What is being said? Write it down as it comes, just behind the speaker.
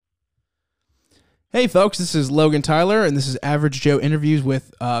Hey folks, this is Logan Tyler, and this is Average Joe Interviews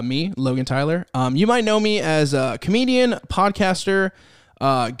with me, Logan Tyler. You might know me as a comedian, podcaster,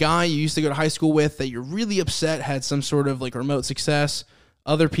 guy you used to go to high school with that you're really upset had some sort of like remote success.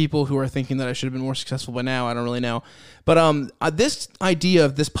 Other people who are thinking that I should have been more successful by now, I don't really know. But this idea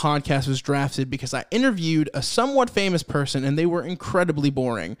of this podcast was drafted because I interviewed a somewhat famous person, and they were incredibly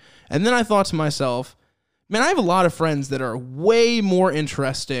boring. And then I thought to myself, man, I have a lot of friends that are way more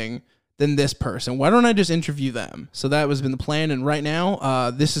interesting than this person. Why don't I just interview them? So that was been the plan, and right now,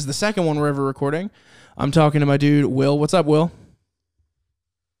 this is the second one we're ever recording. I'm talking to my dude, Will. What's up, Will?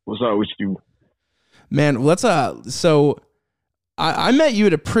 What's up with you? Man, I met you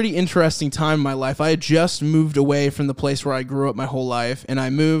at a pretty interesting time in my life. I had just moved away from the place where I grew up my whole life, and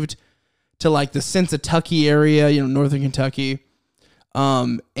I moved to like the Cincinnati area, northern Kentucky.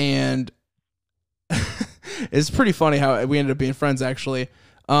 And it's pretty funny how we ended up being friends, actually.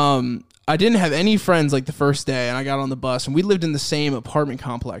 I didn't have any friends like the first day, and I got on the bus, and we lived in the same apartment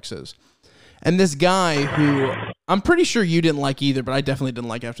complexes. And this guy who I'm pretty sure you didn't like either, but I definitely didn't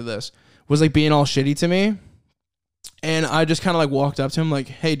like after this, was like being all shitty to me. And I just kind of like walked up to him like,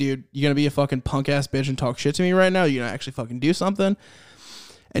 hey, dude, you going to be a fucking punk ass bitch and talk shit to me right now? You going to actually fucking do something?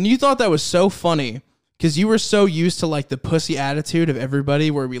 And you thought that was so funny because you were so used to like the pussy attitude of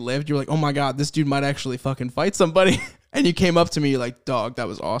everybody where we lived. You were like, oh my God, this dude might actually fucking fight somebody. And you came up to me, you're like, dog, that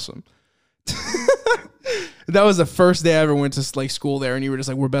was awesome. That was the first day I ever went to like school there, and you were just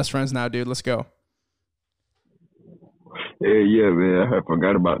like, we're best friends now, dude. Let's go. Yeah, man. I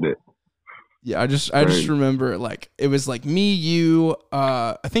forgot about that. Yeah, I just remember like it was like me, you,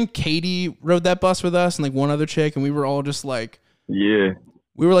 I think Katie rode that bus with us and like one other chick, and we were all just like, yeah,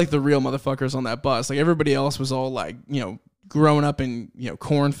 we were like the real motherfuckers on that bus. Like everybody else was all like, growing up in,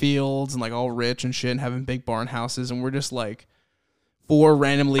 cornfields and like all rich and shit and having big barn houses, and we're just like four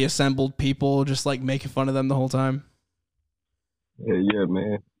randomly assembled people just like making fun of them the whole time. Yeah,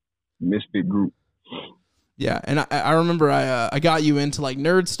 man. Misfit group. Yeah, and I remember I got you into like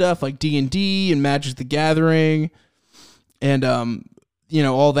nerd stuff like D&D and Magic the Gathering and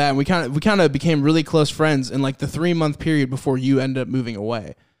all that, and we kind of became really close friends in like the 3-month period before you ended up moving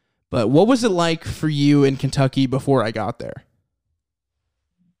away. But what was it like for you in Kentucky before I got there?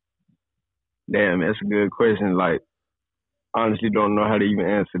 Damn, that's a good question. Like, honestly, don't know how to even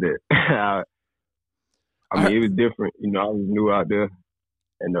answer that. I mean, it was different. I was new out there,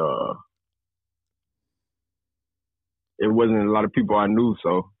 and it wasn't a lot of people I knew,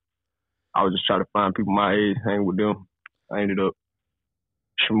 so I was just trying to find people my age, hang with them. I ended up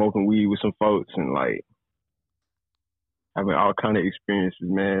smoking weed with some folks and like having all kind of experiences,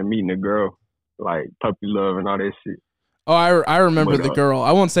 man. Meeting a girl, like puppy love and all that shit. Oh, I remember the girl.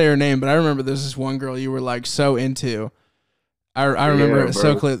 I won't say her name, but I remember there's this one girl you were like so into. I remember it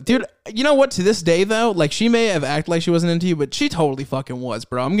so clearly. Dude, you know what? To this day, though, like she may have acted like she wasn't into you, but she totally fucking was,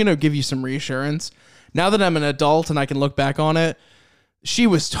 bro. I'm going to give you some reassurance. Now that I'm an adult and I can look back on it, she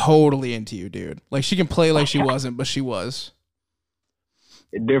was totally into you, dude. Like she can play like she wasn't, but she was.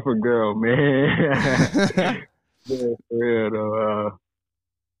 A different girl, man. Yeah, for real, though.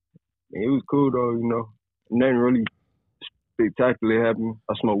 It was cool, though, Nothing really spectacular happened.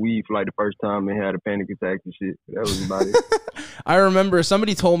 I smoked weed for like the first time and had a panic attack and shit. That was about it. I remember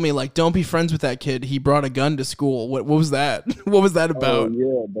somebody told me like, don't be friends with that kid. He brought a gun to school. What was that? What was that about? Oh,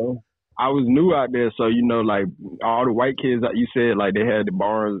 yeah, bro. I was new out there, so like all the white kids that you said, like they had the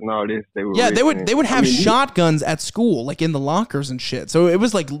bars and all this. They would have shotguns at school, like in the lockers and shit. So it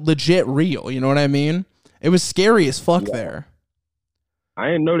was like legit real. You know what I mean? It was scary as fuck there. I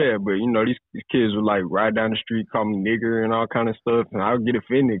didn't know that, but these kids would like ride down the street, call me nigger and all kind of stuff, and I would get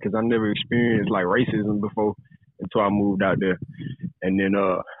offended because I never experienced like racism before until I moved out there. And then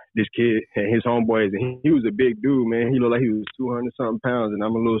this kid and his homeboys, and he was a big dude, man. He looked like he was 200-something pounds, and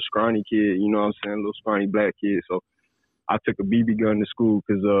I'm a little scrawny kid, you know what I'm saying, a little scrawny black kid. So I took a BB gun to school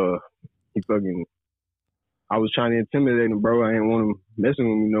because I was trying to intimidate him, bro. I didn't want him messing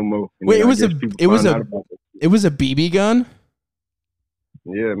with me no more. And wait, it was a BB gun?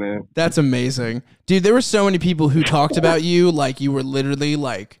 Yeah, man. That's amazing. Dude, there were so many people who talked about you like you were literally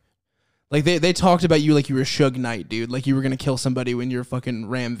like they talked about you like you were Suge Knight, dude. Like you were going to kill somebody when you're fucking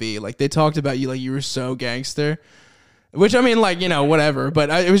Ram V. Like they talked about you like you were so gangster. Which, I mean, like, whatever. But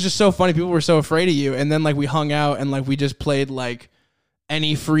it was just so funny. People were so afraid of you. And then, like, we hung out and, like, we just played, like,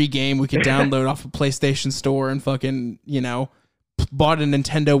 any free game we could download off a PlayStation Store and fucking, bought a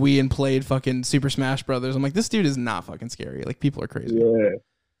Nintendo Wii and played fucking Super Smash Brothers. I'm like, this dude is not fucking scary. Like, people are crazy.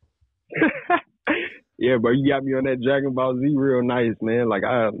 Yeah. Yeah, bro, you got me on that Dragon Ball Z real nice, man. Like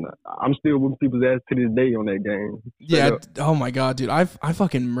I'm still whooping people's ass to this day on that game. Straight Yeah. up. Oh my god, dude. I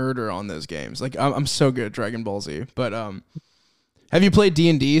fucking murder on those games. Like I'm so good at Dragon Ball Z. But have you played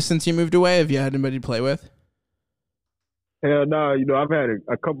D&D since you moved away? Have you had anybody to play with? Hell no, I've had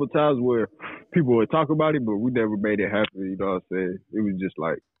a couple times where people would talk about it, but we never made it happen. You know what I'm saying? It was just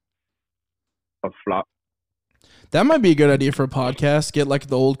like a flop. That might be a good idea for a podcast. Get like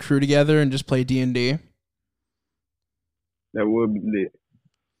the old crew together and just play D&D. That would be lit.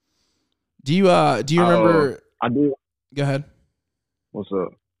 Do you remember? I did. Go ahead. What's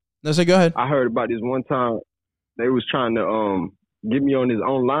up? No, say go ahead. I heard about this one time. They was trying to get me on this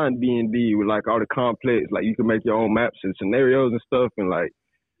online D&D with like all the complex, like you could make your own maps and scenarios and stuff, and like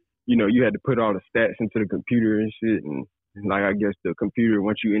you had to put all the stats into the computer and shit, and like I guess the computer,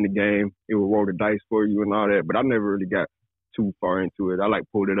 once you in the game, it will roll the dice for you and all that. But I never really got too far into it. I like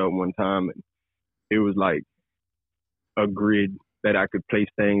pulled it up one time and it was like a grid that I could place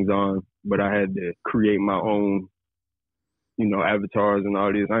things on, but I had to create my own, avatars and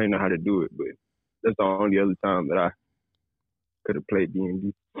all this. I didn't know how to do it, but that's the only other time that I could have played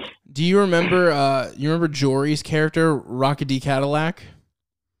D&D. Do you remember Jory's character, Rocket D. Cadillac?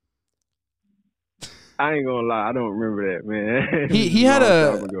 I ain't gonna lie, I don't remember that, man. He had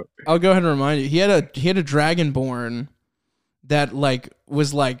I'll go ahead and remind you. He had a Dragonborn that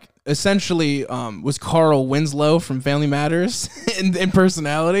was essentially was Carl Winslow from Family Matters in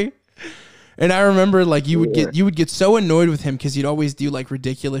personality. And I remember you would get so annoyed with him because he'd always do like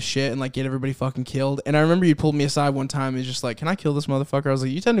ridiculous shit and like get everybody fucking killed. And I remember you pulled me aside one time and was just like, "Can I kill this motherfucker?" I was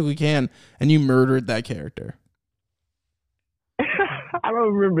like, "You technically can," and you murdered that character. I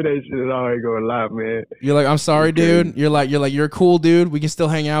don't remember that shit at all. I ain't gonna lie, man. You're like, "I'm sorry, dude." You're like, "You're a cool dude. We can still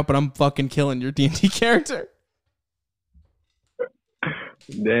hang out, but I'm fucking killing your D&D character."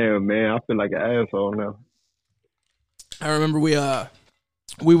 Damn, man, I feel like an asshole now. I remember we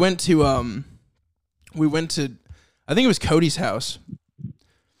went to I think it was Cody's house,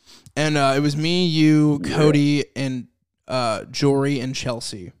 and it was me, you, Cody, and Jory and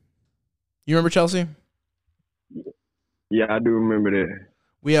Chelsea. You remember Chelsea? Yeah, I do remember that.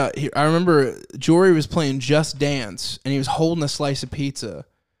 I remember Jory was playing Just Dance, and he was holding a slice of pizza,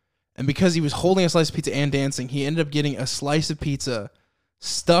 and because he was holding a slice of pizza and dancing, he ended up getting a slice of pizza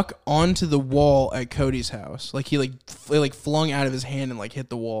stuck onto the wall at Cody's house. Like he flung out of his hand and hit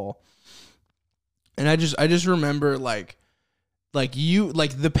the wall. And I just remember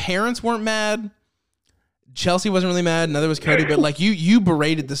the parents weren't mad. Chelsea wasn't really mad, neither was Cody, but you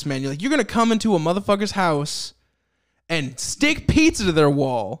berated this man. You're like, "You're gonna come into a motherfucker's house and stick pizza to their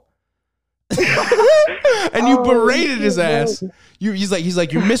wall." And you berated his ass. He's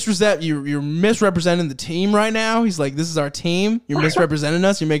like you're misrepresenting the team right now. He's like, "This is our team. You're misrepresenting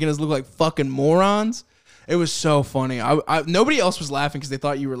us. You're making us look like fucking morons." It was so funny. Nobody else was laughing because they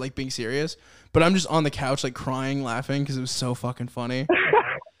thought you were being serious. But I'm just on the couch crying, laughing because it was so fucking funny.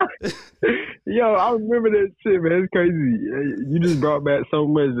 Yo, I remember that shit, man. It's crazy. You just brought back so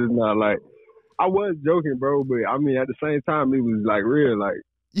much just now. I was joking, bro, but I mean, at the same time, it was real. My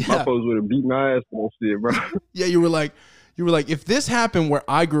folks would have beat my ass for that shit, bro. Yeah, you were like, if this happened where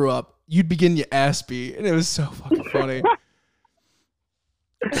I grew up, you'd be getting your ass beat, and it was so fucking funny.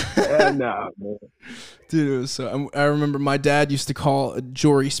 Nah, man. Dude, it was so. I remember my dad used to call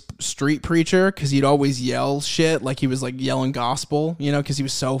Jory street preacher because he'd always yell shit, he was yelling gospel, because he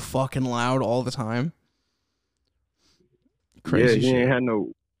was so fucking loud all the time. Crazy. Yeah, he ain't had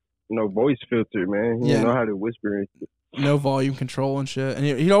no voice filter, man. He didn't know how to whisper and shit. No volume control and shit, and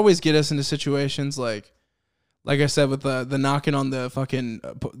he'd always get us into situations like I said with the knocking on the fucking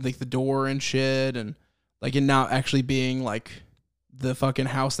the door and shit, and it not actually being the fucking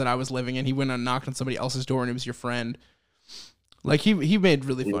house that I was living in. He went and knocked on somebody else's door and it was your friend. He made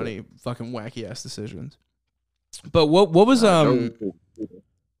really funny fucking wacky ass decisions. But what was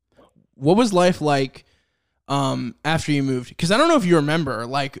life like after you moved? Because I don't know if you remember,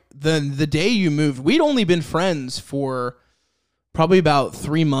 the day you moved, we'd only been friends for probably about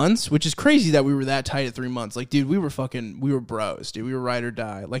 3 months, which is crazy that we were that tight at 3 months. Dude, we were bros, dude. We were ride or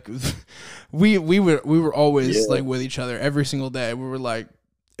die. We were always with each other every single day. We were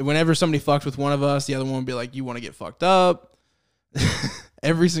whenever somebody fucked with one of us, the other one would be like, "You want to get fucked up?"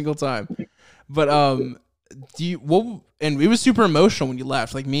 Every single time. But and it was super emotional when you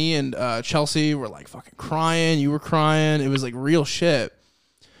left. Me and Chelsea were fucking crying. You were crying. It was real shit.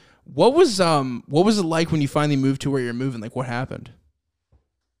 What was it like when you finally moved to where you're moving? What happened?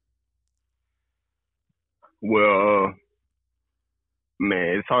 Well,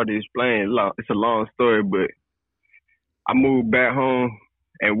 man, it's hard to explain. It's a long story, but I moved back home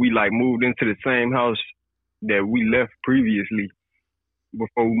and we moved into the same house that we left previously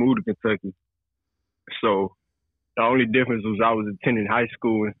before we moved to Kentucky. So the only difference was I was attending high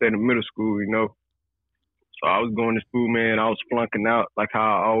school instead of middle school, you know. So I was going to school, man. I was flunking out like how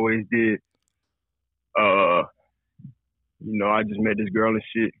I always did. You know, I just met this girl and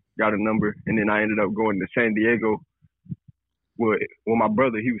shit, got a number, and then I ended up going to San Diego with my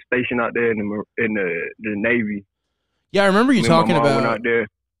brother. He was stationed out there in the Navy. Yeah, I remember you talking about. Out there.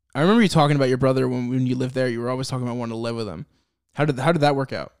 I remember you talking about your brother when you lived there. You were always talking about wanting to live with him. How did that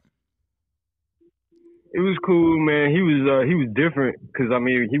work out? It was cool, man. He was different because I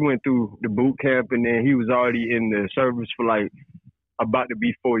mean he went through the boot camp and then he was already in the service for like about to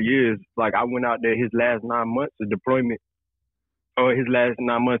be 4 years. Like I went out there his last 9 months of deployment, or his last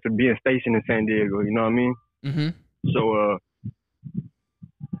 9 months of being stationed in San Diego. You know what I mean? Mm-hmm. So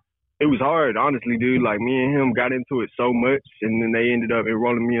it was hard, honestly, dude. Like me and him got into it so much, and then they ended up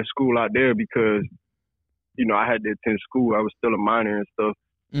enrolling me in school out there because, you know, I had to attend school. I was still a minor and stuff.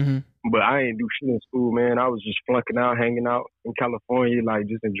 Mm-hmm. But I ain't do shit in school, man. I was just flunking out, hanging out in California, like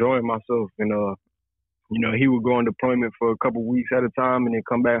just enjoying myself. And, you know, he would go on deployment for a couple weeks at a time and then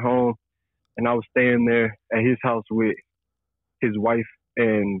come back home. And I was staying there at his house with his wife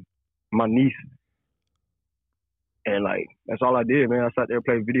and my niece. And, like, that's all I did, man. I sat there and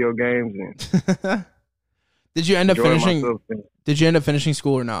played video games. And Did you end up finishing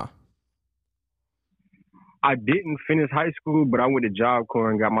school or not? I didn't finish high school, but I went to Job Corps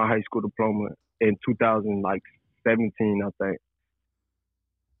and got my high school diploma in 2017, I think.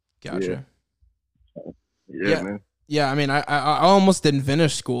 Gotcha. Yeah, man. Yeah, I mean, I almost didn't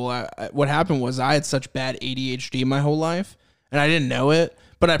finish school. What happened was I had such bad ADHD my whole life, and I didn't know it,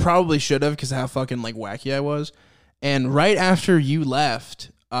 but I probably should have because of how fucking like wacky I was. And right after you left,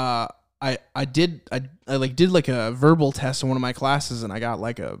 I did like a verbal test in one of my classes, and I got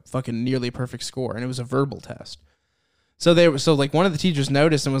like a fucking nearly perfect score, and it was a verbal test. So like one of the teachers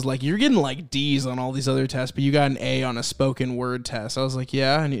noticed and was like, "You're getting like D's on all these other tests, but you got an A on a spoken word test." I was like,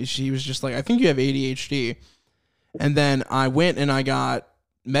 "Yeah," and she was just like, "I think you have ADHD." And then I went and I got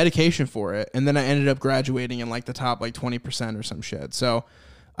medication for it, and then I ended up graduating in like the top like 20% or some shit. So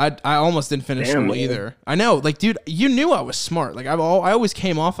I almost didn't finish school either. I know, like, dude, you knew I was smart. Like I always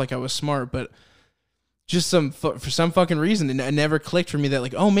came off like I was smart, but just for some fucking reason, it never clicked for me that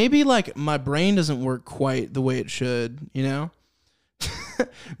like, oh, maybe like my brain doesn't work quite the way it should, you know?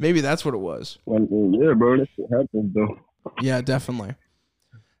 Maybe that's what it was. Well, yeah, bro, that shit happens though. Yeah, definitely.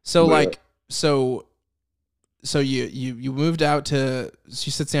 So so you moved out to,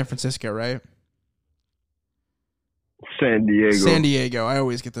 you said San Francisco, right? San Diego. I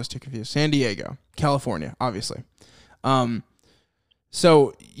always get those two confused. San Diego, California, obviously.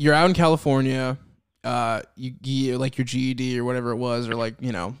 So you're out in California. You like your GED or whatever it was, or like,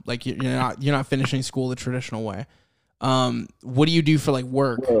 you know, like you're not finishing school the traditional way. What do you do for like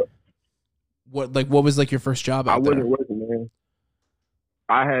work? Yeah. What was like your first job out there? I wasn't working, man.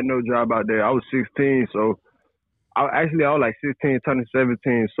 I had no job out there. I was 16, so I was like 16, turning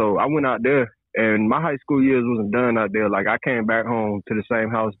 17. So I went out there. And my high school years wasn't done out there. Like, I came back home to the same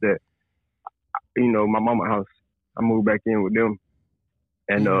house that, you know, my mama's house. I moved back in with them.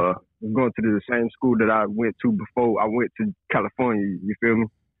 And was going to the same school that I went to before I went to California. You feel me?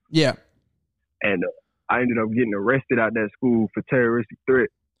 Yeah. And I ended up getting arrested out that school for terroristic threat.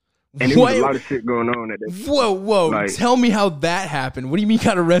 And there was a lot of shit going on at that school. Whoa. Like, tell me how that happened. What do you mean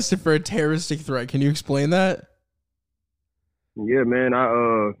got arrested for a terroristic threat? Can you explain that? Yeah, man.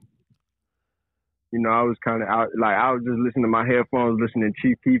 You know, I was kind of out, like, I was just listening to my headphones, listening to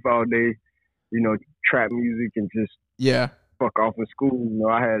Chief Keef all day, you know, trap music and just fuck off in school. You know,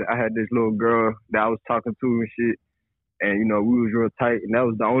 I had this little girl that I was talking to and shit, and, you know, we was real tight, and that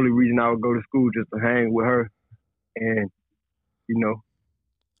was the only reason I would go to school, just to hang with her and, you know,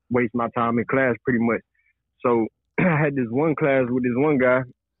 waste my time in class pretty much. So I had this one class with this one guy.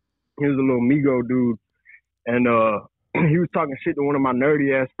 He was a little Migo dude, and he was talking shit to one of my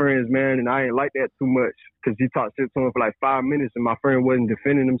nerdy ass friends, man, and I ain't like that too much because he talked shit to him for like 5 minutes and my friend wasn't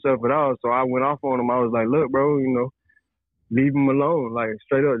defending himself at all. So I went off on him. I was like, look, bro, you know, leave him alone. Like,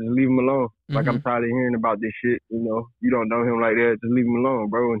 straight up, just leave him alone. Mm-hmm. Like, I'm tired of hearing about this shit, you know. You don't know him like that. Just leave him alone,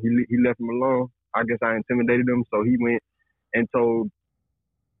 bro. And he left him alone. I guess I intimidated him. So he went and told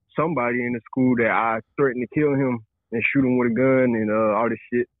somebody in the school that I threatened to kill him and shoot him with a gun and all this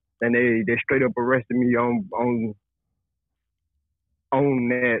shit. And they straight up arrested me on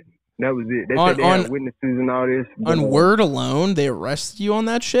that. That was it. They said they had witnesses and all this. On word alone, they arrested you on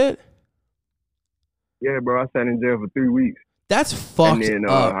that shit? Yeah, bro. I sat in jail for 3 weeks. That's fucked and then,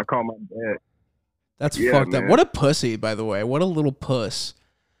 up. I called my dad. That's fucked up. What a pussy, by the way. What a little puss.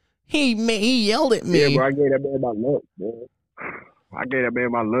 He yelled at Yeah, me. bro, I gave that man my lunch, man. I gave that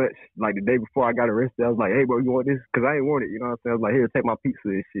man my lunch like the day before I got arrested. I was like, hey, bro, you want this? Because I ain't want it. You know what I'm saying? I was like, here, take my pizza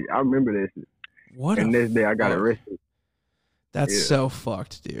and shit. I remember that shit. What a And next day I got fuck. arrested. That's Yeah. so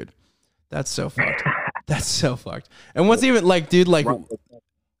fucked, dude. That's so fucked. That's so fucked. And what's even like, dude, like,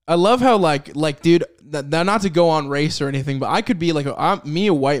 I love how like, dude, not to go on race or anything, but I could be like, me,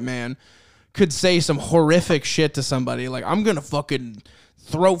 a white man, could say some horrific shit to somebody. Like, I'm gonna fucking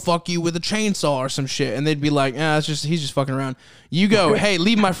throat fuck you with a chainsaw or some shit, and they'd be like, it's just he's just fucking around. You go, hey,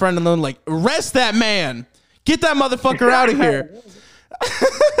 leave my friend alone. Like, arrest that man. Get that motherfucker out of here.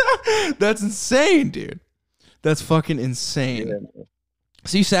 That's insane, dude. That's fucking insane. Yeah.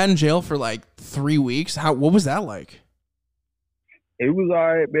 So you sat in jail for like 3 weeks. What was that like? It was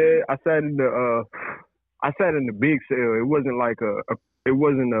all right, man. I sat in the big cell. It wasn't like it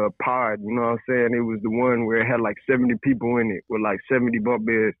wasn't a pod, you know what I'm saying? It was the one where it had like 70 people in it with like 70 bunk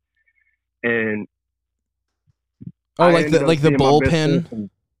beds. And like the bullpen.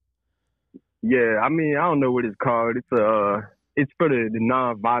 Yeah, I mean, I don't know what it's called. It's for the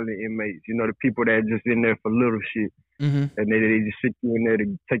non-violent inmates, you know, the people that are just in there for little shit. Mm-hmm. And they just stick you in there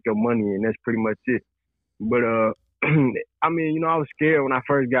to take your money, and that's pretty much it. But I mean, you know, I was scared when I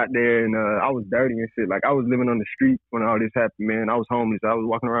first got there, and I was dirty and shit. Like, I was living on the street when all this happened, man. I was homeless. I was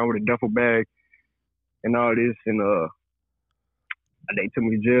walking around with a duffel bag and all this, and they took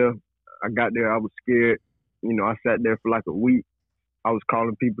me to jail. I got there, I was scared. You know, I sat there for like a week. I was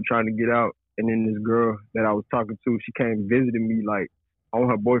calling people trying to get out, and then this girl that I was talking to, she came and visited me, like, on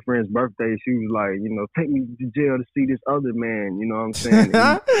her boyfriend's birthday. She was like, you know, take me to jail to see this other man, you know what I'm saying?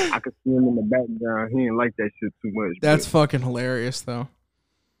 I could see him in the background. He didn't like that shit too much. That's fucking hilarious, though.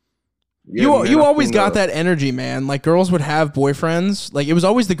 Yeah, you always got that energy, man. Like, girls would have boyfriends. Like, it was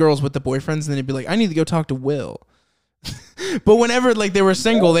always the girls with the boyfriends, and then they'd be like, I need to go talk to Will. But whenever, like, they were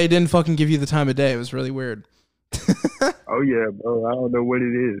single, they didn't fucking give you the time of day. It was really weird. Oh, yeah, bro. I don't know what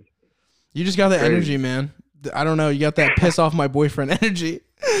it is. You just got that energy, man. I don't know. You got that piss off my boyfriend energy.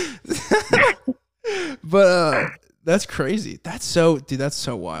 But that's crazy. That's so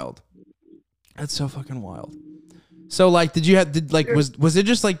wild. That's so fucking wild. So like, was it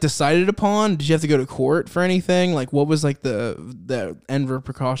just like decided upon? Did you have to go to court for anything? Like, what was like the end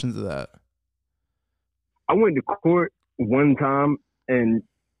repercussions of that? I went to court one time, and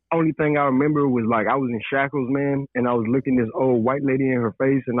only thing I remember was like I was in shackles, man, and I was looking this old white lady in her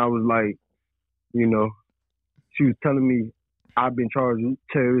face, and I was like, you know, she was telling me I've been charged with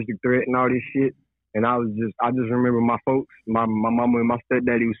terroristic threat and all this shit. And I just remember my folks, my mama and my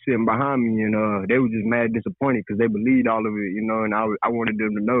stepdaddy was sitting behind me, and they were just mad disappointed because they believed all of it, you know. And I wanted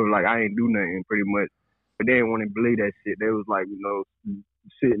them to know, like, I ain't do nothing pretty much, but they didn't want to believe that shit. They was like, you know,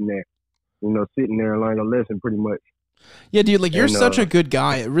 sitting there and learning a lesson pretty much. Yeah, dude, like, you're such a good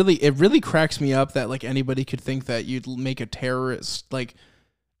guy. It really cracks me up that like anybody could think that you'd make a terrorist. Like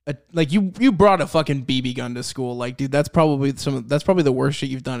you brought a fucking BB gun to school. Like, dude, that's probably the worst shit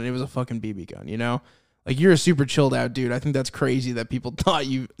you've done, and it was a fucking BB gun, you know? Like, you're a super chilled out dude. I think that's crazy that people thought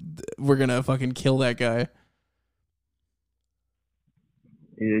you were gonna fucking kill that guy.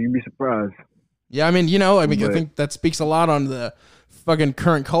 Yeah, you'd be surprised. Yeah, I mean, you know, I think that speaks a lot on the fucking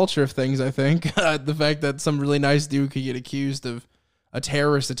current culture of things, I think. The fact that some really nice dude could get accused of a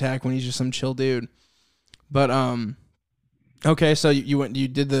terrorist attack when he's just some chill dude. But okay, so you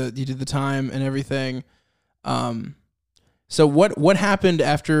did the time and everything. So what happened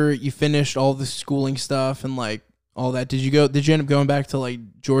after you finished all the schooling stuff and like all that? Did you end up going back to like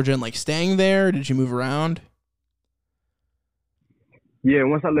Georgia and like staying there? Did you move around? Yeah,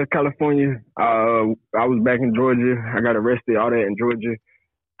 once I left California, I was back in Georgia. I got arrested, all that in Georgia.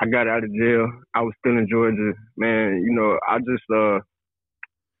 I got out of jail. I was still in Georgia. Man, you know, I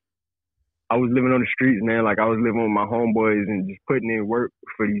was living on the streets, man. Like, I was living with my homeboys and just putting in work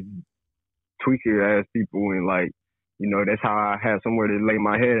for these tweaker ass people. And like, you know, that's how I had somewhere to lay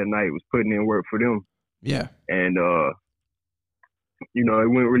my head at night, was putting in work for them. Yeah. And, you know, it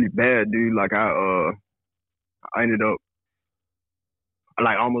went really bad, dude. Like, I ended up,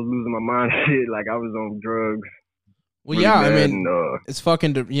 like, almost losing my mind. Shit, like, I was on drugs. Well, really, yeah, I mean, it's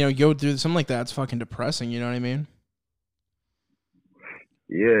fucking, you know, go through something like that. It's fucking depressing. You know what I mean?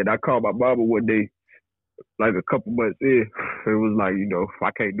 Yeah, and I called my mama one day, like a couple months in. It was like, you know,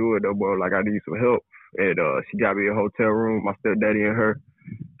 I can't do it no more. Like, I need some help. And she got me a hotel room. My stepdaddy and her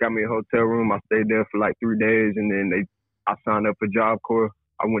got me a hotel room. I stayed there for like 3 days, and then I signed up for Job Corps.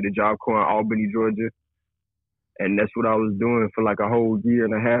 I went to Job Corps in Albany, Georgia. And that's what I was doing for like a whole year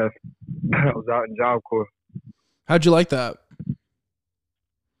and a half. I was out in Job Corps. How'd you like that?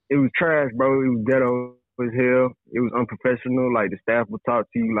 It was trash, bro. It was ghetto. as hell. It was unprofessional. Like the staff would talk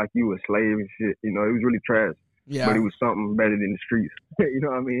to you like you were a slave and shit. You know, it was really trash. But Yeah. it was something better than the streets. You know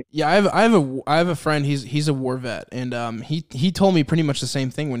what I mean? Yeah, I have a friend. He's a war vet, and he told me pretty much the same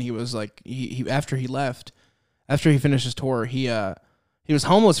thing when he was like he after he left, after he finished his tour, he was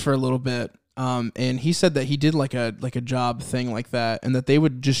homeless for a little bit. And he said that he did like a job thing like that, and that they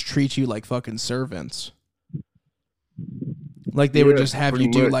would just treat you like fucking servants. Like they would just have you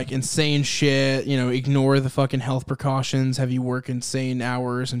do like insane shit, you know, ignore the fucking health precautions, have you work insane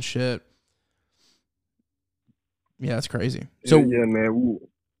hours and shit. Yeah, that's crazy. So yeah, man.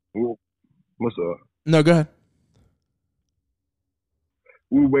 What's up? No, go ahead.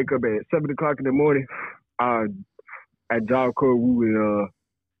 We would wake up at 7:00 in the morning. At Job Corps, we would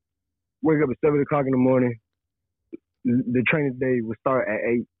wake up at 7:00 in the morning. The training day would start at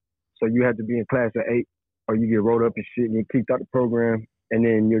 8, so you had to be in class at 8, or you get rolled up and shit and get kicked out the program. And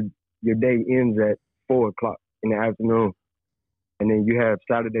then your day ends at 4:00 in the afternoon, and then you have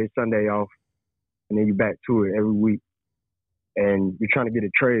Saturday, Sunday off, and then you're back to it every week. And you're trying to get a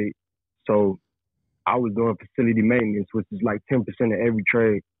trade, so I was doing facility maintenance, which is like 10% of every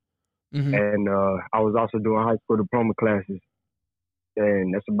trade. Mm-hmm. And I was also doing high school diploma classes,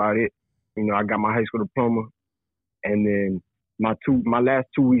 and that's about it. You know, I got my high school diploma, and then my last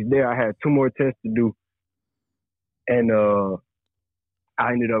 2 weeks there, I had 2 more tests to do, and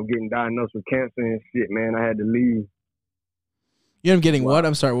I ended up getting diagnosed with cancer and shit. Man, I had to leave. You ended up getting what?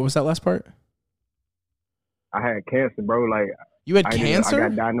 I'm sorry. What was that last part? I had cancer, bro. Like you had cancer? I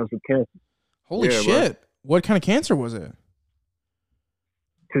got diagnosed with cancer. Holy shit! Bro. What kind of cancer was it?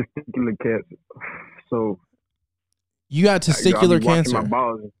 Testicular cancer. So you got testicular cancer. My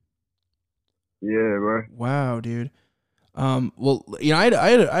balls. Yeah, bro. Wow, dude. Well, you know,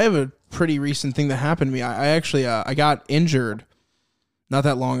 I have a pretty recent thing that happened to me. I actually I got injured not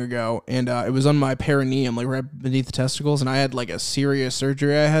that long ago, and it was on my perineum, like right beneath the testicles, and I had like a serious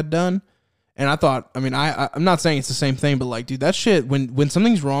surgery I had done. And I thought, I mean, I'm not saying it's the same thing, but like, dude, that shit, when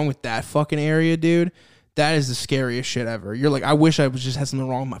something's wrong with that fucking area, dude, that is the scariest shit ever. You're like, I wish I was just had something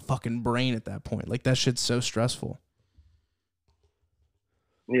wrong with my fucking brain at that point. Like, that shit's so stressful.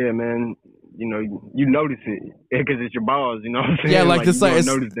 Yeah, man. You know, you notice it because it's your balls, you know what I'm saying? Yeah, like this, like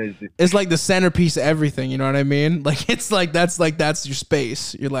it's like the centerpiece of everything, you know what I mean? Like, it's like that's your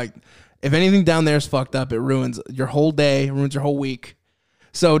space. You're like, if anything down there is fucked up, it ruins your whole day, ruins your whole week.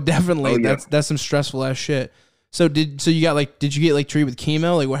 So definitely, that's some stressful ass shit. So did you get like treated with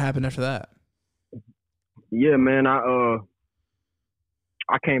chemo? Like what happened after that? Yeah, man. I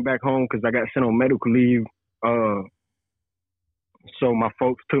came back home because I got sent on medical leave. So my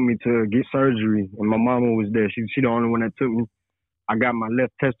folks took me to get surgery, and my mama was there. She the only one that took me. I got my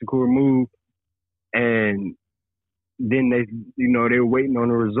left testicle removed, and then they were waiting on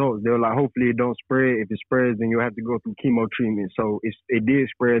the results. They were like, hopefully it don't spread. If it spreads, then you'll have to go through chemo treatment. So it did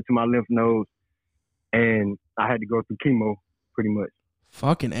spread to my lymph nodes, and I had to go through chemo pretty much.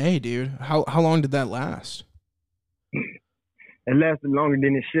 Fucking A, dude. How long did that last? It lasted longer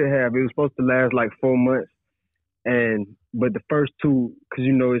than it should have. It was supposed to last like 4 months, but the first 2, because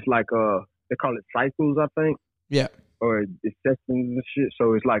you know it's like they call it cycles, I think. Yeah. Or it's sessions and shit.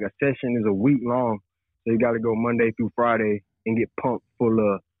 So it's like a session is a week long. So you got to go Monday through Friday and get pumped full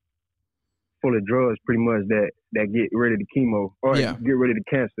of drugs, pretty much that get rid of the chemo or get rid of the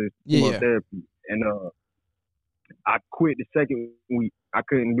cancer, chemotherapy. Yeah. And I quit the second week. I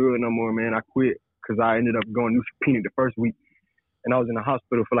couldn't do it no more, man. I quit because I ended up going neutropenic the first week, and I was in the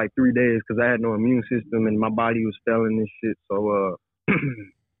hospital for like 3 days because I had no immune system and my body was failing and shit. So,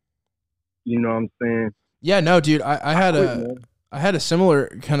 you know what I'm saying? Yeah, no, dude. I had a similar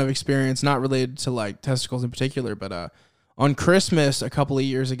kind of experience, not related to like testicles in particular, but on Christmas a couple of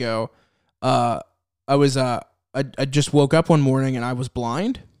years ago, I just woke up one morning and I was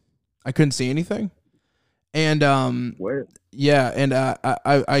blind. I couldn't see anything. And yeah, and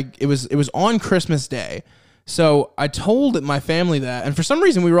it was on Christmas Day. So I told my family that, and for some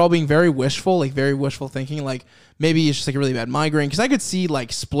reason we were all being very wishful thinking, like maybe it's just like a really bad migraine, because I could see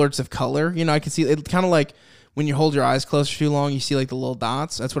like splurts of color. You know, I could see it kind of like when you hold your eyes closed for too long, you see like the little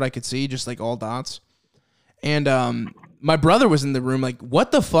dots. That's what I could see, just like all dots. And my brother was in the room like,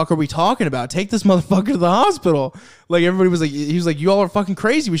 what the fuck are we talking about? Take this motherfucker to the hospital. Like everybody was like, he was like, you all are fucking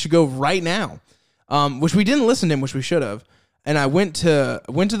crazy. We should go right now. Which we didn't listen to him, which we should have. And I went to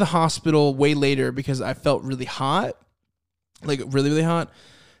the hospital way later because I felt really hot, like really, really hot.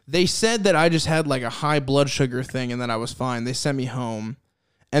 They said that I just had like a high blood sugar thing and then I was fine. They sent me home.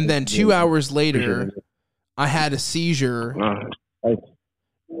 And then 2 hours later, I had a seizure.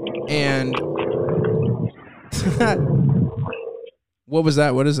 And what was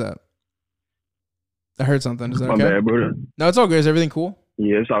that? What is that? I heard something. Is that My okay? bad, brother. No, it's all good. Is everything cool?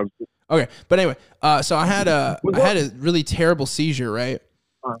 Yeah, it's all good. Okay, but anyway, so I had a really terrible seizure, right?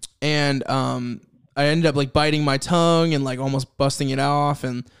 And I ended up like biting my tongue and like almost busting it off,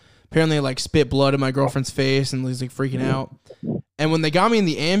 and apparently like spit blood in my girlfriend's face and was like freaking out. And when they got me in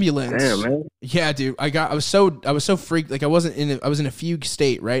the ambulance, Damn, man. yeah, dude, I was so freaked. Like I was in a fugue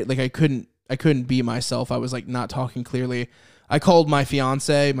state, right? Like I couldn't be myself. I was like not talking clearly. I called my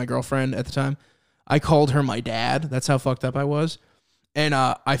fiance, my girlfriend at the time. I called her my dad. That's how fucked up I was. And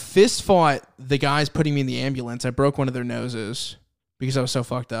I fist fought the guys putting me in the ambulance. I broke one of their noses because I was so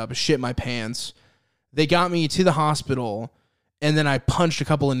fucked up. I shit my pants. They got me to the hospital, and then I punched a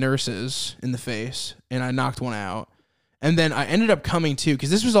couple of nurses in the face, and I knocked one out. And then I ended up coming to, because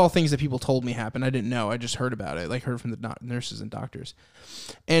this was all things that people told me happened. I didn't know. I just heard about it, like heard from the nurses and doctors.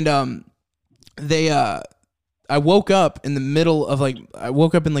 And I woke up in the middle of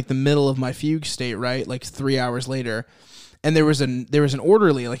the middle of my fugue state, right? Like 3 hours later. And there was an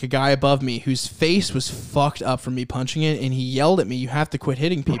orderly, like a guy above me, whose face was fucked up from me punching it, and he yelled at me, "You have to quit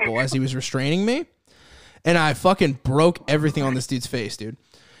hitting people," as he was restraining me. And I fucking broke everything on this dude's face, dude.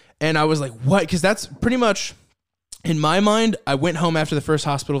 And I was like, what? Because that's pretty much, in my mind, I went home after the first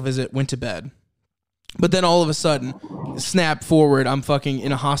hospital visit, went to bed. But then all of a sudden, snap forward, I'm fucking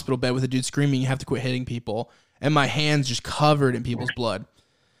in a hospital bed with a dude screaming, "You have to quit hitting people." And my hands just covered in people's blood.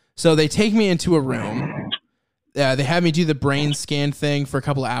 So they take me into a room. They had me do the brain scan thing for a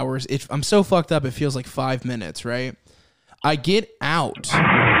couple of hours. I'm so fucked up, it feels like 5 minutes, right? I get out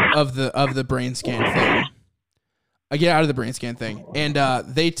of the brain scan thing. And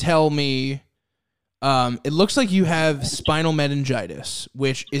they tell me, it looks like you have spinal meningitis,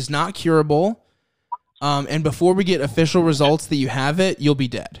 which is not curable. And before we get official results that you have it, you'll be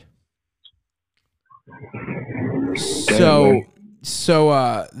dead. So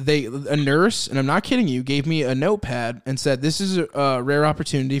a nurse, and I'm not kidding you, gave me a notepad and said, "This is a rare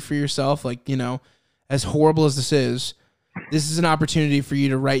opportunity for yourself. Like, you know, as horrible as this is an opportunity for you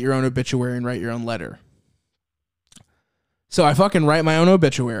to write your own obituary and write your own letter." So I fucking write my own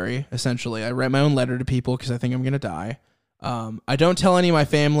obituary, essentially. I write my own letter to people because I think I'm going to die. I don't tell any of my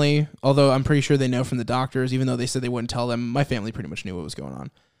family, although I'm pretty sure they know from the doctors, even though they said they wouldn't tell them. My family pretty much knew what was going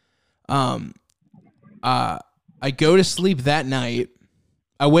on. I go to sleep that night.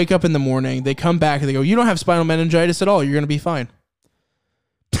 I wake up in the morning. They come back and they go, "You don't have spinal meningitis at all. You're going to be fine."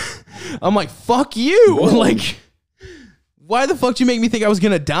 I'm like, fuck you. Like, why the fuck do you make me think I was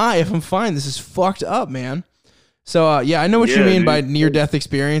going to die if I'm fine? This is fucked up, man. So, yeah, I know what you mean by near-death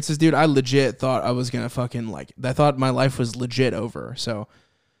experiences, dude. I legit thought I was going to fucking, I thought my life was legit over. So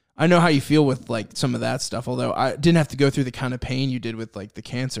I know how you feel with, some of that stuff, although I didn't have to go through the kind of pain you did with, the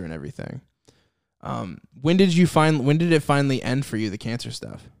cancer and everything. When did it finally end for you, the cancer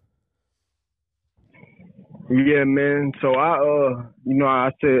stuff? Yeah, man. So I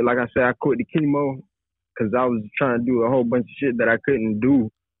said, I quit the chemo because I was trying to do a whole bunch of shit that I couldn't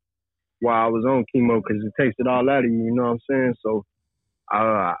do while I was on chemo because it takes it all out of you. You know what I'm saying? So,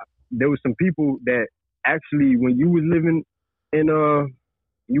 there was some people that actually, when you was living in the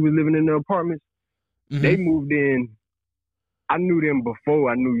apartments, mm-hmm. They moved in. I knew them before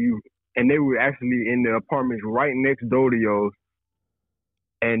I knew you. And they were actually in the apartments right next door to yours.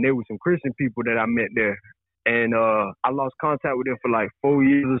 And there were some Christian people that I met there. And I lost contact with them for 4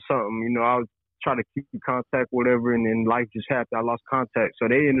 years or something. You know, I was trying to keep in contact, whatever, and then life just happened. I lost contact. So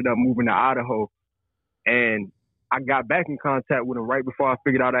they ended up moving to Idaho. And I got back in contact with them right before I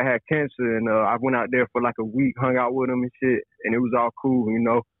figured out I had cancer. And I went out there for a week, hung out with them and shit. And it was all cool, you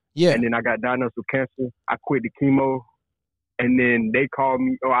know. Yeah. And then I got diagnosed with cancer. I quit the chemo. And then they called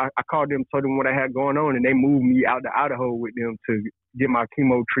me, I called them, told them what I had going on, and they moved me out to Idaho with them to get my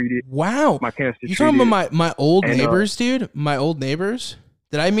chemo treated. Wow. My cancer treated. You talking about my old neighbors, dude? My old neighbors?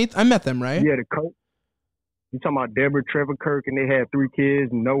 I met them, right? Yeah, the Kirk. You talking about Deborah, Trevor Kirk, and they had 3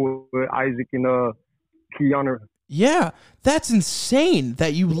 kids, Noah, Isaac, and Kiana. Yeah, that's insane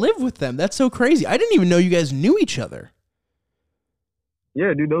that you live with them. That's so crazy. I didn't even know you guys knew each other.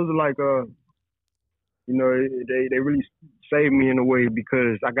 Yeah, dude, those are they really saved me in a way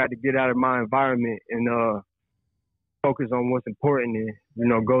because I got to get out of my environment and focus on what's important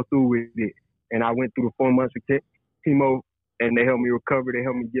and, go through with it. And I went through the 4 months of chemo and they helped me recover. They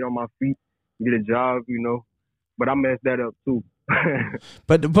helped me get on my feet, get a job, but I messed that up too.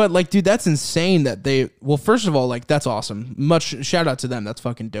 but dude, that's insane that first of all, that's awesome. Much shout out to them. That's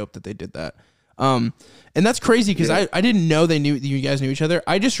fucking dope that they did that. And that's crazy because I didn't know you guys knew each other.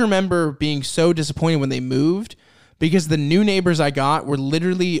 I just remember being so disappointed when they moved because the new neighbors I got were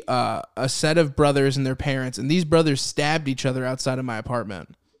literally a set of brothers and their parents, and these brothers stabbed each other outside of my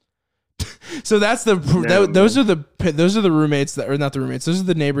apartment. So that's those are the roommates that, or not the roommates. Those are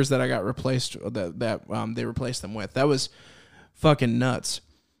the neighbors that I got replaced that they replaced them with. That was fucking nuts.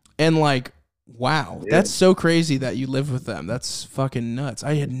 And like, wow, that's so crazy that you lived with them. That's fucking nuts.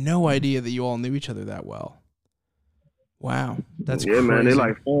 I had no idea that you all knew each other that well. Wow, that's crazy. Man, they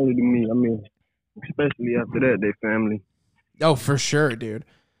like family to me. I mean, especially after that, they family. Oh, for sure, dude.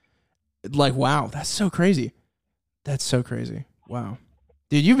 Like, wow, that's so crazy. That's so crazy. Wow.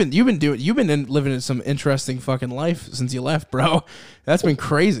 Dude, you've been living in some interesting fucking life since you left, bro. That's been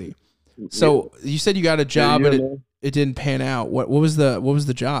crazy. So you said you got a job, but it didn't pan out. What was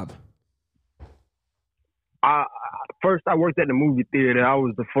the job? First I worked at the movie theater. I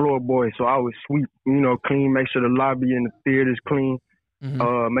was the floor boy, so I would sweep, clean, make sure the lobby and the theater's clean,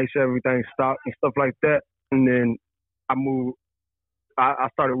 make sure everything's stocked and stuff like that. And then I moved. I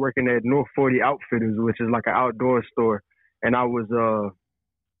started working at North 40 Outfitters, which is like an outdoor store, and I was a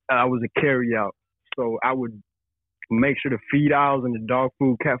carry out. So I would make sure the feed aisles and the dog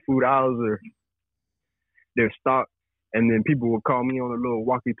food, cat food aisles they're stocked. And then people would call me on a little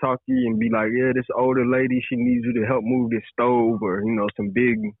walkie-talkie and be like, "Yeah, this older lady, she needs you to help move this stove or some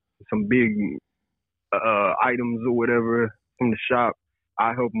big items or whatever from the shop."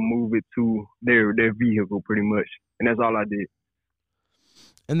 I help them move it to their vehicle, pretty much, and that's all I did.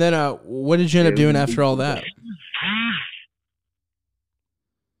 And then, what did you end up doing after all that?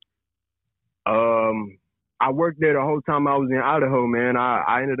 I worked there the whole time I was in Idaho, man.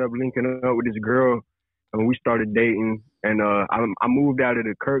 I ended up linking up with this girl, and we started dating. And I moved out of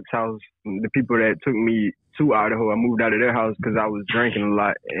the Kirk's house. The people that took me to Idaho, I moved out of their house because I was drinking a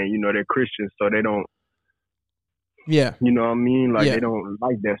lot, and they're Christians, so they don't. Yeah. You know what I mean? Like, they don't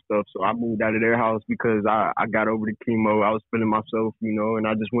like that stuff. So I moved out of their house because I got over the chemo. I was feeling myself, and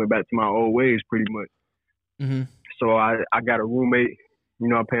I just went back to my old ways pretty much. Mm-hmm. So I got a roommate,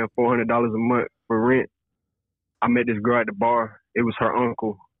 I'm paying $400 a month for rent. I met this girl at the bar. It was her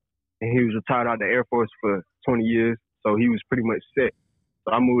uncle, and he was retired out of the Air Force for 20 years. So he was pretty much set.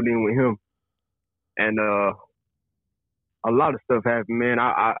 So I moved in with him. And a lot of stuff happened, man.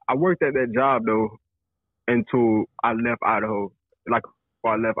 I worked at that job, though, until I left Idaho. Like,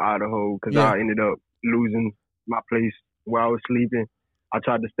 before I left Idaho, because I ended up losing my place where I was sleeping. I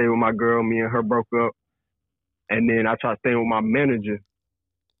tried to stay with my girl. Me and her broke up. And then I tried staying with my manager.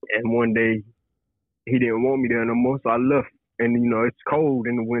 And one day, he didn't want me there no more, so I left. And, it's cold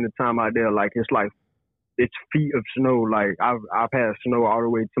in the wintertime out there. Like, it's feet of snow. Like, I've had snow all the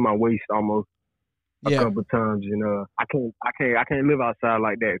way to my waist almost a couple times, and I can't live outside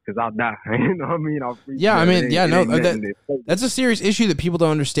like that because I'll die. You know what I mean? That's a serious issue that people don't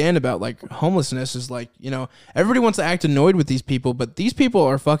understand about like homelessness. Is like, everybody wants to act annoyed with these people, but these people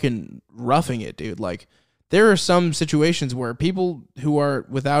are fucking roughing it, dude. Like, there are some situations where people who are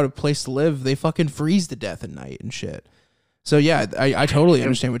without a place to live, they fucking freeze to death at night and shit. So yeah, I totally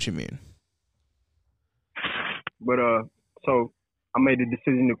understand what you mean. But so I made the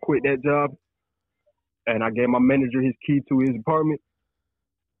decision to quit that job, and I gave my manager his key to his apartment.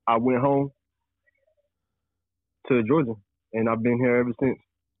 I went home to Georgia, and I've been here ever since.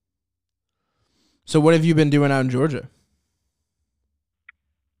 So what have you been doing out in Georgia?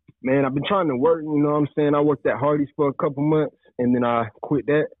 Man, I've been trying to work, you know what I'm saying? I worked at Hardee's for a couple months, and then I quit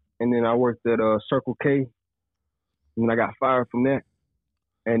that, and then I worked at Circle K, and then I got fired from that.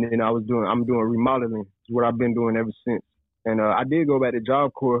 And then I'm doing remodeling. It's what I've been doing ever since. And I did go back to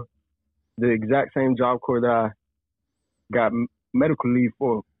Job Corps, the exact same Job Corps that I got medical leave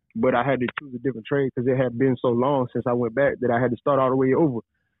for. But I had to choose a different trade because it had been so long since I went back that I had to start all the way over.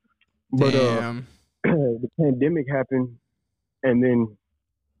 But the pandemic happened, and then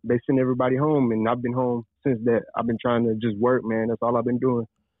they sent everybody home, and I've been home since that. I've been trying to just work, man. That's all I've been doing.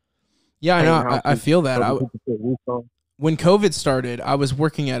 Yeah, I know. I feel that. When COVID started, I was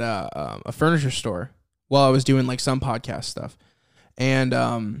working at a furniture store while I was doing like some podcast stuff.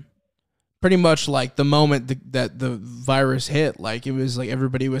 And pretty much like the moment that the virus hit, like it was like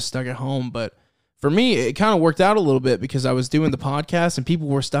everybody was stuck at home. But for me, it kind of worked out a little bit because I was doing the podcast and people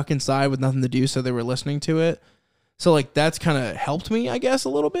were stuck inside with nothing to do, so they were listening to it. So like that's kind of helped me, I guess, a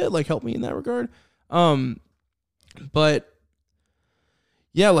little bit, like helped me in that regard. But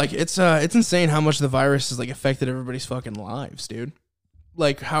yeah, like it's insane how much the virus has like affected everybody's fucking lives, dude.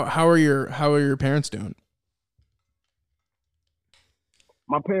 Like how are your parents doing?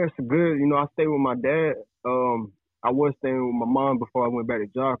 My parents are good. I stay with my dad. I was staying with my mom before I went back to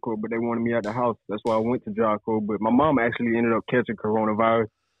Job Corps, but they wanted me at the house. That's why I went to Job Corps. But my mom actually ended up catching coronavirus,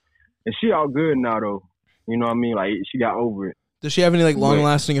 and she all good now though. You know what I mean? Like she got over it. Does she have any like long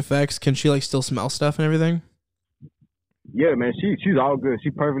lasting effects? Can she like still smell stuff and everything? Yeah, man, she's all good.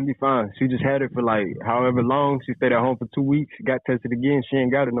 She perfectly fine. She just had it for like however long. She stayed at home for 2 weeks. Got tested again. She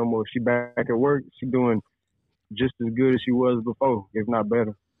ain't got it no more. She back at work. She doing just as good as she was before, if not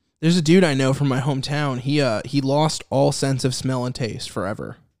better. There's a dude I know from my hometown. He lost all sense of smell and taste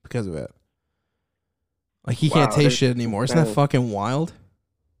forever because of it. Like he can't taste shit anymore. Isn't that fucking wild?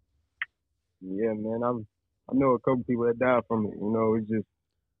 Yeah, man. I know a couple people that died from it. You know, it's just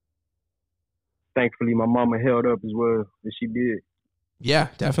thankfully my mama held up as well as she did. Yeah,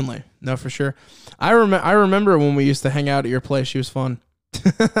 definitely. No, for sure. I remember when we used to hang out at your place. She was fun.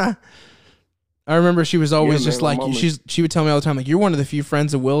 I remember she was always just like she would tell me all the time like you're one of the few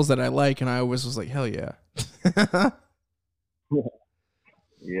friends of Will's that I like, and I always was like hell yeah.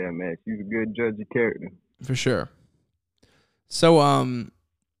 Yeah, man, she's a good judge of character for sure. So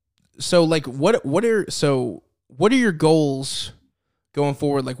so like what are your goals going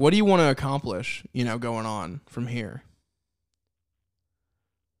forward? Like what do you want to accomplish? You know, going on from here.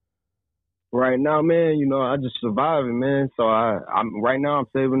 Right now, man, you know, I just surviving, man. So I'm right now I'm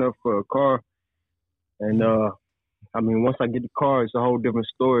saving up for a car. And, I mean, once I get the car, it's a whole different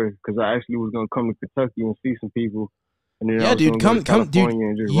story because I actually was going to come to Kentucky and see some people. And then yeah, dude, come,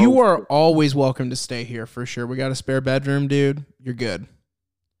 dude, you are always welcome to stay here for sure. We got a spare bedroom, dude. You're good.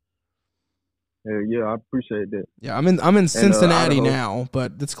 Yeah, I appreciate that. Yeah, I'm in Cincinnati now,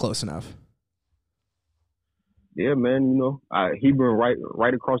 but that's close enough. Yeah, man, you know, Hebron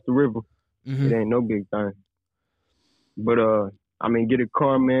right across the river. Mm-hmm. It ain't no big thing. But, I mean, get a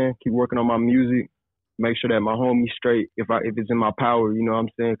car, man, keep working on my music. Make sure that my homie's straight if it's in my power, you know what I'm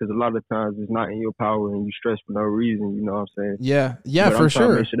saying? Because a lot of times it's not in your power and you stress for no reason, you know what I'm saying? Yeah, but for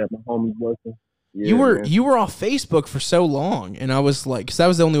sure. Make sure that my homie's working. Yeah, you were off Facebook for so long, and I was like, because that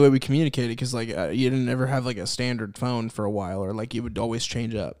was the only way we communicated, because like you didn't ever have like a standard phone for a while, or like it would always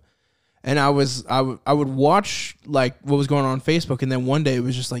change up. And I would watch like what was going on Facebook, and then one day it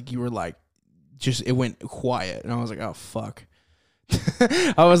was just like you were like, it went quiet, and I was like, oh fuck.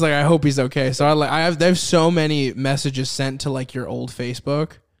 I was like, I hope he's okay. So I have so many messages sent to like your old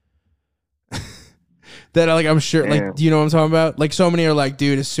Facebook that I'm sure like, do you know what I'm talking about? Like so many are like,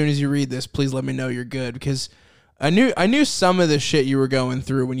 dude, as soon as you read this, please let me know you're good, because I knew some of the shit you were going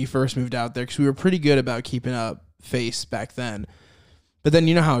through when you first moved out there, because we were pretty good about keeping up face back then. But then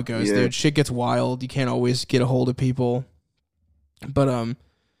you know how it goes, dude. Shit gets wild. You can't always get a hold of people. But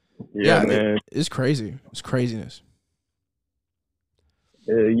yeah, man, it's crazy. It's craziness.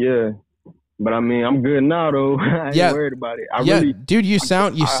 Yeah, but I mean, I'm good now though. I ain't worried about it. Dude, you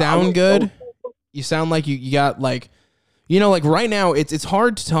sound good. You sound like you got like, you know, like right now it's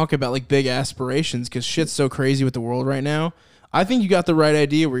hard to talk about like big aspirations because shit's so crazy with the world right now. I think you got the right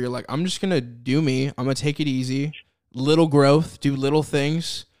idea where you're like, I'm just gonna do me. I'm gonna take it easy, little growth, do little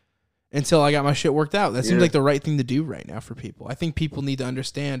things until I got my shit worked out. That seems like the right thing to do right now for people. I think people need to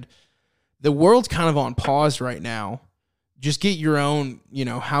understand the world's kind of on pause right now. Just get your own, you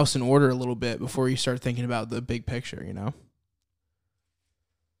know, house in order a little bit before you start thinking about the big picture, you know?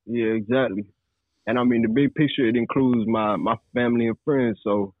 Yeah, exactly. And I mean, the big picture, it includes my family and friends.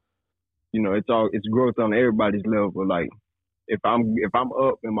 So, you know, it's growth on everybody's level. Like if I'm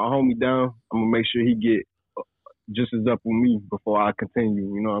up and my homie down, I'm gonna make sure he get just as up with me before I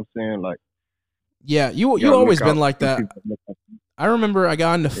continue. You know what I'm saying? Like, yeah, you always been like that. I remember I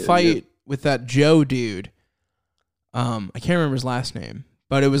got in a fight with that Joe dude. I can't remember his last name,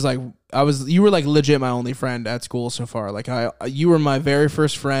 but it was like you were like legit my only friend at school so far. Like you were my very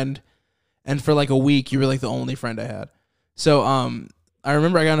first friend, and for like a week you were like the only friend I had. So I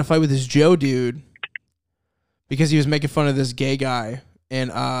remember I got in a fight with this Joe dude because he was making fun of this gay guy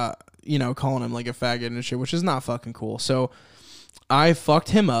and you know, calling him like a faggot and shit, which is not fucking cool. So I fucked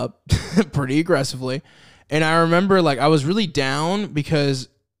him up pretty aggressively, and I remember like I was really down because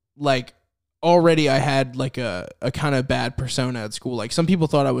like already I had like a kind of bad persona at school. Like some people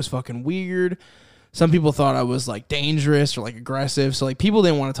thought I was fucking weird. Some people thought I was like dangerous or like aggressive. So like people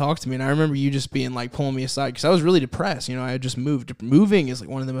didn't want to talk to me. And I remember you just being like pulling me aside because I was really depressed. You know, I had just moved. Moving is like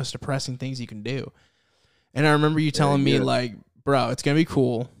one of the most depressing things you can do. And I remember you telling me like, bro, it's going to be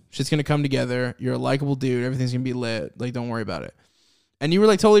cool. Shit's going to come together. You're a likable dude. Everything's going to be lit. Like, don't worry about it. And you were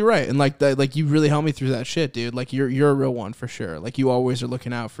like totally right. And like that, like you really helped me through that shit, dude. Like you're a real one for sure. Like you always are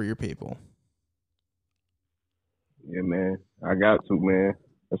looking out for your people. Yeah, man. I got to, man.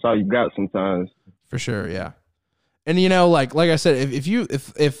 That's all you got sometimes. For sure, yeah. And you know, like I said, if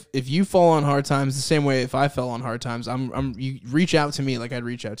you fall on hard times the same way if I fell on hard times, you reach out to me like I'd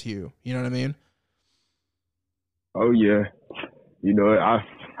reach out to you. You know what I mean? Oh yeah. You know,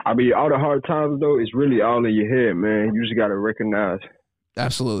 I mean, all the hard times though, it's really all in your head, man. You just gotta recognize.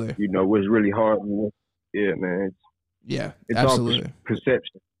 Absolutely. You know what's really hard. Yeah, man. Yeah, It's absolutely. all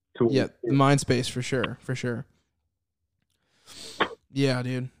perception. Yeah, the mind space for sure, for sure. Yeah,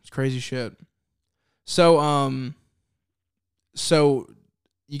 dude, it's crazy shit. So so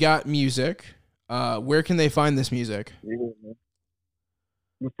you got music. Where can they find this music? Yeah, man.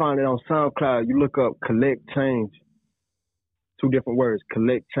 You find it on SoundCloud. You look up "Collect Change." 2 different words.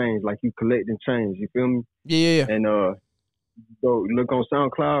 Collect change, like you collecting change. You feel me? Yeah. And go look on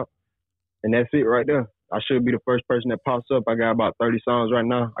SoundCloud, and that's it right there. I should be the first person that pops up. I got about 30 songs right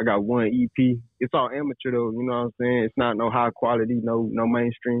now. I got 1 EP. It's all amateur though, you know what I'm saying? It's not no high quality, no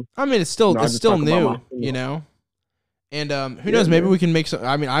mainstream. I mean, it's still new, you know. know. And who knows? Maybe we can make some.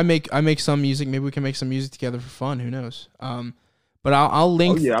 I mean, I make some music. Maybe we can make some music together for fun. Who knows? But I'll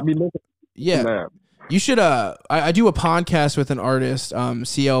link. Oh yeah, I'll be looking. Yeah, you should. I do a podcast with an artist,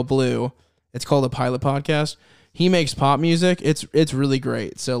 CL Blue. It's called a Pilot Podcast. He makes pop music. It's really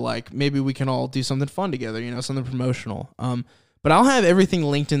great. So like maybe we can all do something fun together. You know, something promotional. But I'll have everything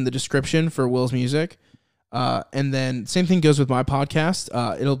linked in the description for Will's music. And then same thing goes with my podcast.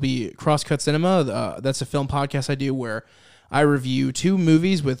 It'll be Crosscut Cinema. That's a film podcast I do where I review 2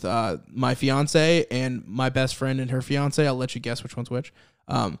 movies with my fiance and my best friend and her fiance. I'll let you guess which one's which.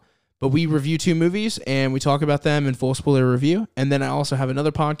 But we review 2 movies and we talk about them in full spoiler review. And then I also have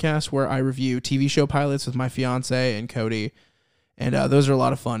another podcast where I review TV show pilots with my fiance and Cody. And those are a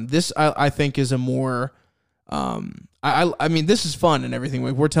lot of fun. This I think is a more I mean this is fun and everything.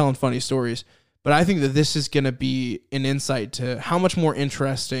 Like we're telling funny stories. But I think that this is going to be an insight to how much more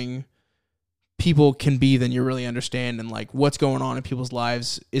interesting people can be than you really understand. And like what's going on in people's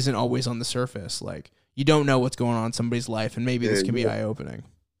lives isn't always on the surface. Like you don't know what's going on in somebody's life. And maybe this can be eye-opening.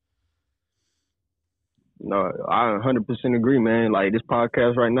 No, I 100% agree, man. Like this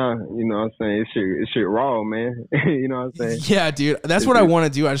podcast right now, you know what I'm saying? It's shit raw, man. You know what I'm saying? Yeah, dude. That's what I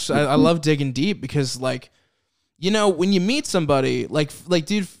want to do. I love digging deep because like, you know, when you meet somebody, like,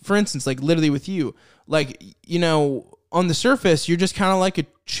 dude, for instance, like literally with you, like, you know, on the surface, you're just kind of like a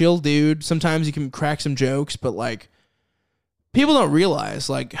chill dude. Sometimes you can crack some jokes, but like, people don't realize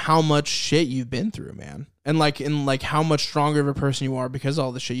like how much shit you've been through, man. And like how much stronger of a person you are because of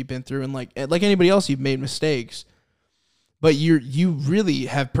all the shit you've been through. And like anybody else, you've made mistakes. But you really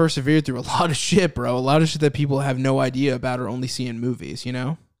have persevered through a lot of shit, bro. A lot of shit that people have no idea about or only see in movies, you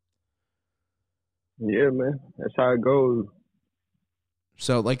know? Yeah, man. That's how it goes.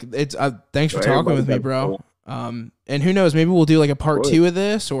 So like it's thanks for talking with me, bro. And who knows, maybe we'll do like a part 2 of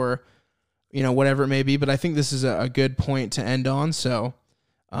this or you know, whatever it may be, but I think this is a good point to end on. So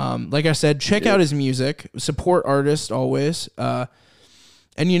like I said, check out his music, support artists always. And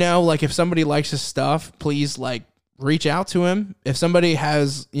you know, like if somebody likes his stuff, please like reach out to him. If somebody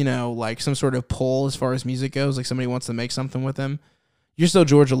has, you know, like some sort of pull as far as music goes, like somebody wants to make something with him, you're still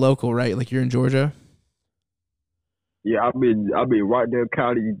Georgia local, right? Like you're in Georgia. Yeah, I'll be Rockdale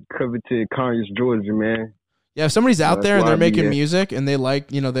County, Covington, Conyers, Georgia, man. Yeah, if somebody's out there and they're making music and they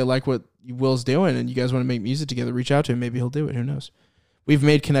like, you know, they like what Will's doing and you guys want to make music together, reach out to him. Maybe he'll do it. Who knows? We've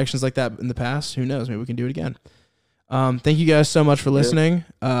made connections like that in the past. Who knows? Maybe we can do it again. Thank you guys so much for listening.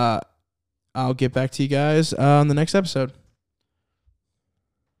 I'll get back to you guys on the next episode.